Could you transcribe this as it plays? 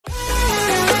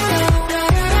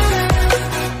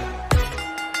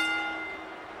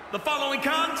The following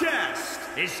contest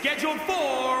is scheduled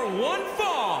for one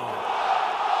fall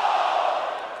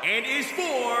and is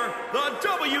for the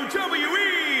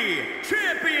WWE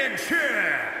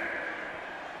Championship.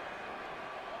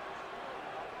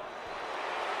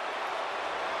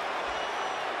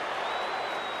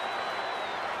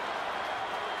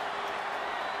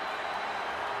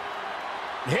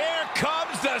 Here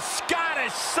comes the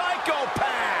Scottish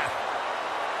Psychopath.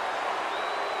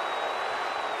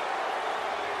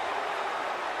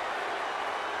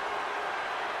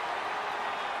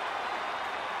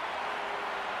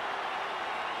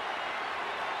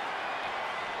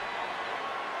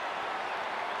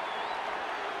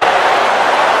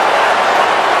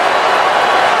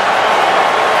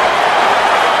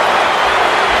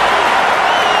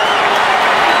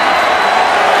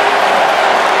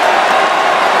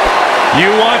 You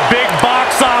want big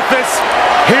box office?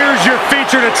 Here's your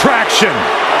featured attraction,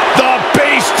 the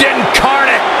Beast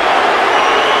Incarnate.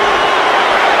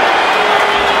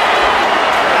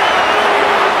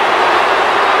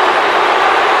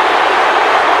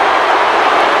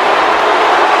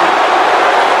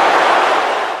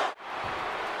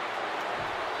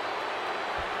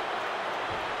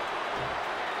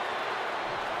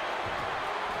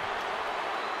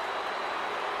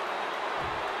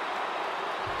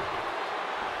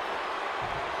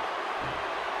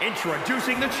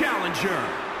 Introducing the challenger,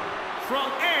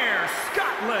 from Ayr,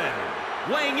 Scotland,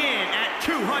 weighing in at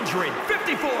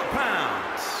 254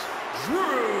 pounds,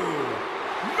 Drew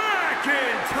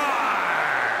McIntyre.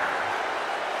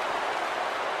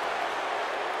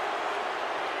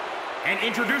 And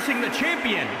introducing the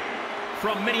champion,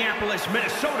 from Minneapolis,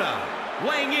 Minnesota,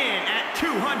 weighing in at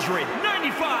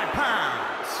 295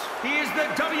 pounds, he is the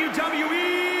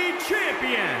WWE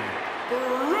Champion,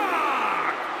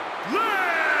 Brock Lesnar.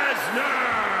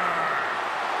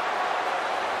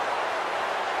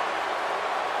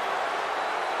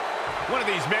 One of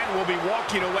these men will be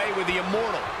walking away with the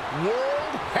immortal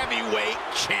World Heavyweight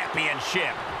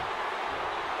Championship.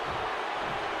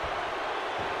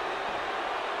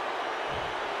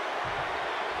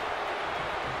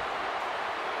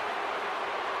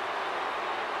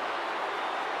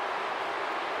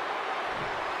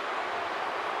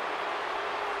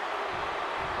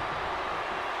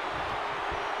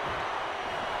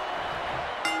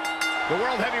 The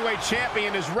World Heavyweight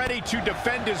Champion is ready to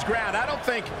defend his ground. I don't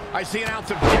think I see an ounce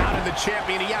of doubt in the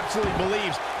champion. He absolutely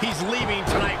believes he's leaving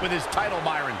tonight with his title,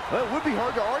 Byron. Well, it would be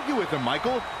hard to argue with him,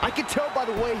 Michael. I could tell by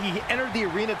the way he entered the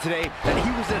arena today that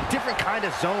he was in a different kind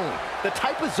of zone. The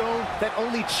type of zone that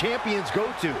only champions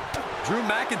go to. Drew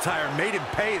McIntyre made him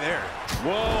pay there.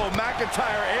 Whoa,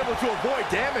 McIntyre able to avoid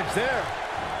damage there.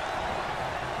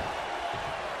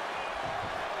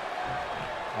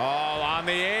 All on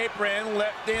the apron,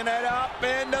 lifting it up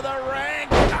into the ring.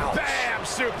 Ouch. Bam!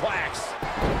 Suplex.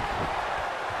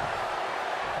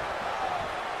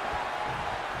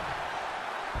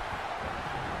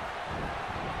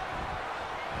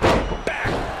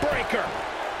 Back breaker.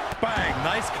 Bang,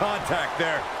 nice contact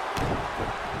there.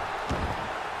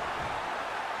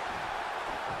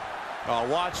 Oh,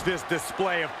 watch this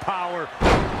display of power.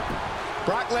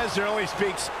 Brock Lesnar only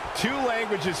speaks two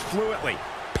languages fluently: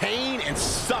 pain and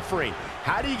suffering.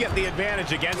 How do you get the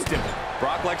advantage against him?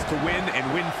 Brock likes to win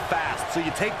and win fast, so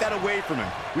you take that away from him.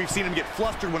 We've seen him get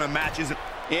flustered when a match isn't.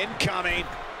 Incoming.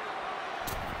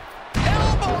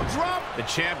 Elbow drop. The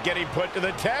champ getting put to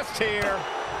the test here.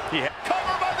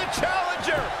 Cover by the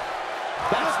challenger.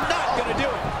 That's not going to do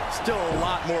it. Still a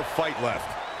lot more fight left.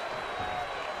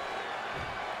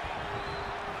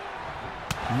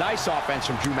 Nice offense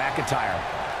from Drew McIntyre.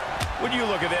 When you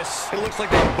look at this, It looks like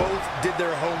they both did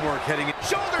their homework heading in.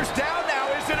 shoulders down now.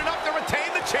 Is it enough to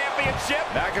retain the championship?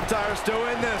 McIntyre still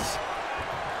in this.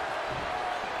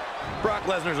 Brock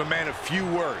Lesnar's a man of few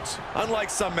words, unlike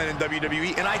some men in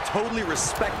WWE, and I totally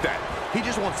respect that. He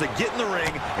just wants to get in the ring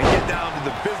and get down to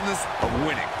the business of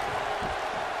winning.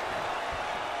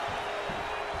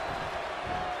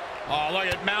 Oh, look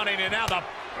at mounting, and now the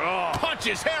punch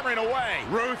is hammering away.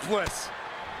 Ruthless.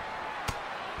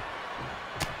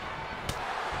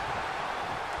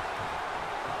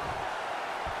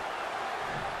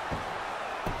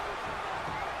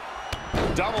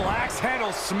 Double axe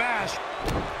handle smash.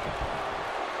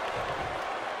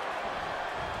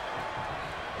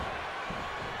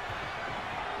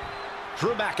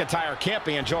 Drew McIntyre can't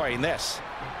be enjoying this.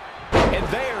 And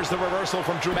there's the reversal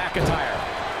from Drew McIntyre.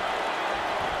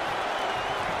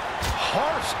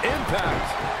 Harsh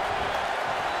impact.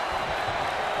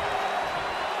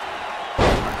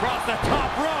 Across the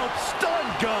top rope, stun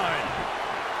gun.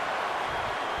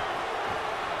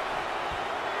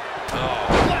 Oh,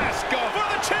 let's go for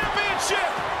the championship.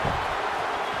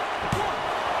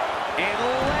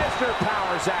 Lesnar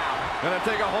powers out. Gonna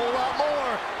take a whole lot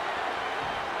more.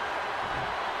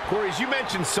 Corey, as you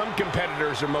mentioned, some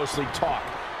competitors are mostly talk,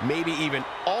 maybe even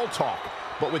all talk.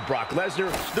 But with Brock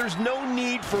Lesnar, there's no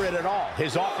need for it at all.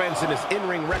 His offense and his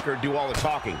in-ring record do all the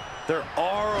talking. There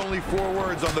are only 4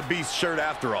 words on the Beast shirt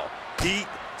after all. Eat,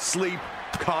 sleep,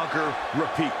 conquer,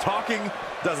 repeat. Talking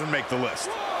doesn't make the list.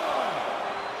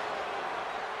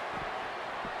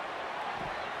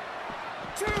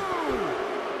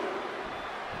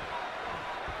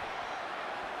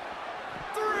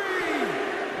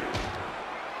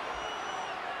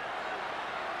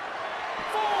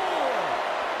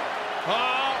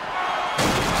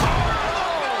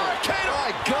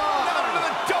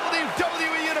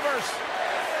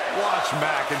 Watch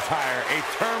McIntyre, a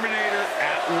Terminator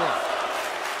at work.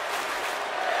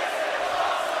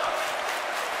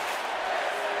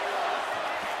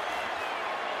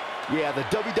 Yeah, the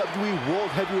WWE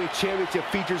World Heavyweight Championship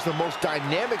features the most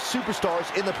dynamic superstars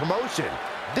in the promotion.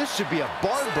 This should be a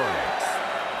barn burner.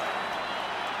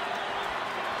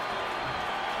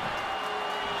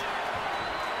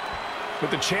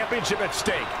 With the championship at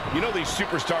stake, you know these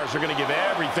superstars are going to give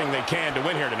everything they can to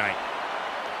win here tonight.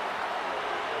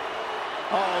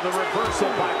 Oh, the reversal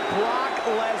by Brock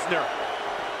Lesnar.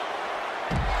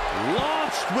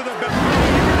 Launched with a bit.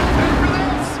 Remember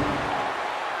this?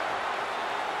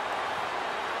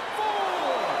 4,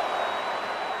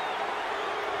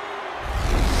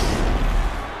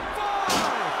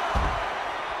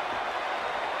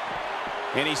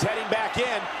 5. And he's heading back in.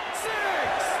 6,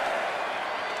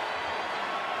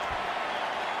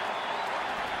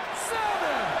 7.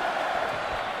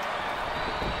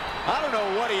 I don't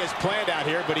know what he has planned out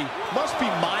here, but he must be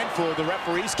mindful of the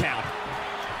referee's count.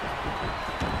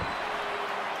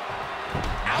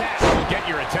 That will get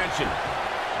your attention.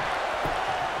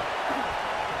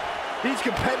 These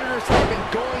competitors have been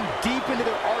going deep into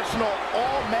their arsenal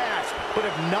all match, but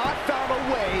have not found a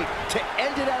way to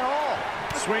end it at all.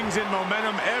 Swings in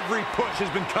momentum. Every push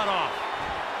has been cut off.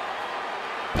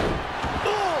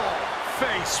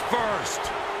 Face first.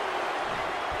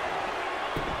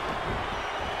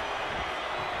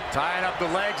 Tying up the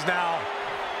legs now.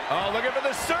 Oh, looking for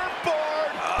the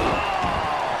surfboard.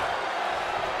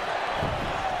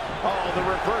 Oh, the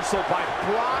reversal by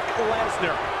Brock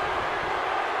Lesnar.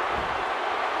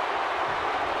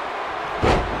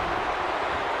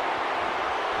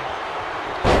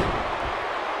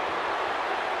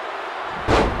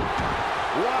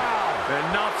 Wow.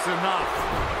 Enough's enough.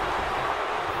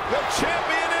 The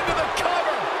champion into the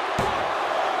cover. 1,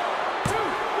 2.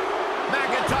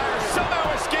 McIntyre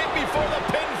somehow escaped before the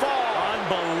pinfall.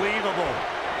 Unbelievable.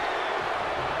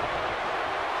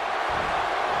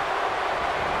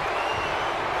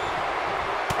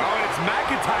 Oh, and it's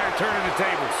McIntyre turning the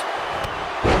tables.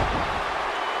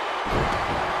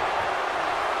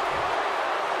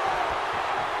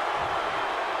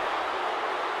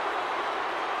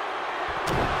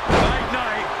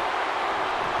 Night.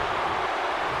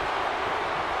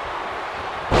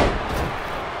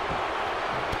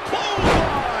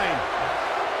 Clothesline.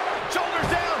 Shoulders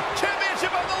down.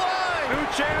 Championship on the line. New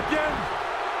champion.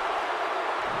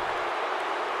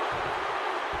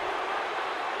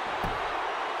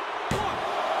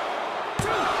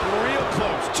 Real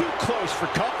close, too close for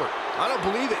comfort. I don't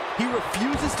believe it. He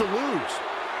refuses to lose.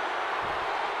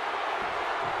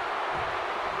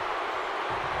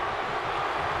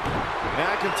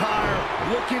 McIntyre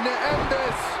looking to end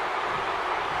this.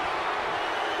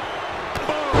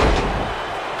 Boom!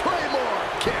 Claymore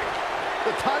kick.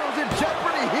 The title's in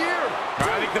jeopardy here.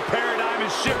 I think the paradigm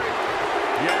is shifting.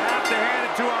 You have to hand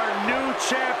it to our new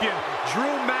champion.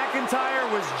 Drew McIntyre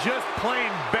was just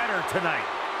playing better tonight.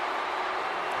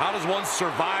 How does one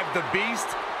survive the Beast?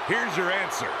 Here's your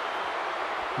answer.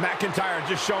 McIntyre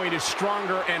just showing he's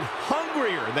stronger and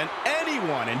hungrier than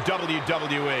anyone in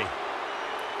WWE.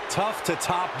 Tough to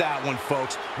top that one,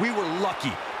 folks. We were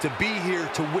lucky to be here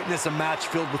to witness a match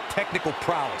filled with technical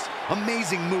prowess,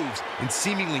 amazing moves, and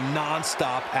seemingly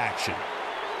non-stop action.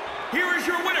 Here is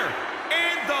your winner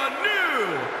and the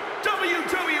new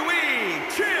WWE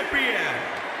Champion,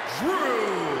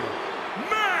 Drew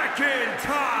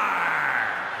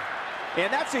McIntyre.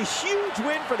 And that's a huge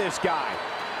win for this guy.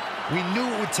 We knew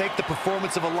it would take the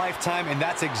performance of a lifetime, and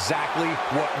that's exactly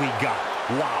what we got.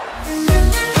 Wow.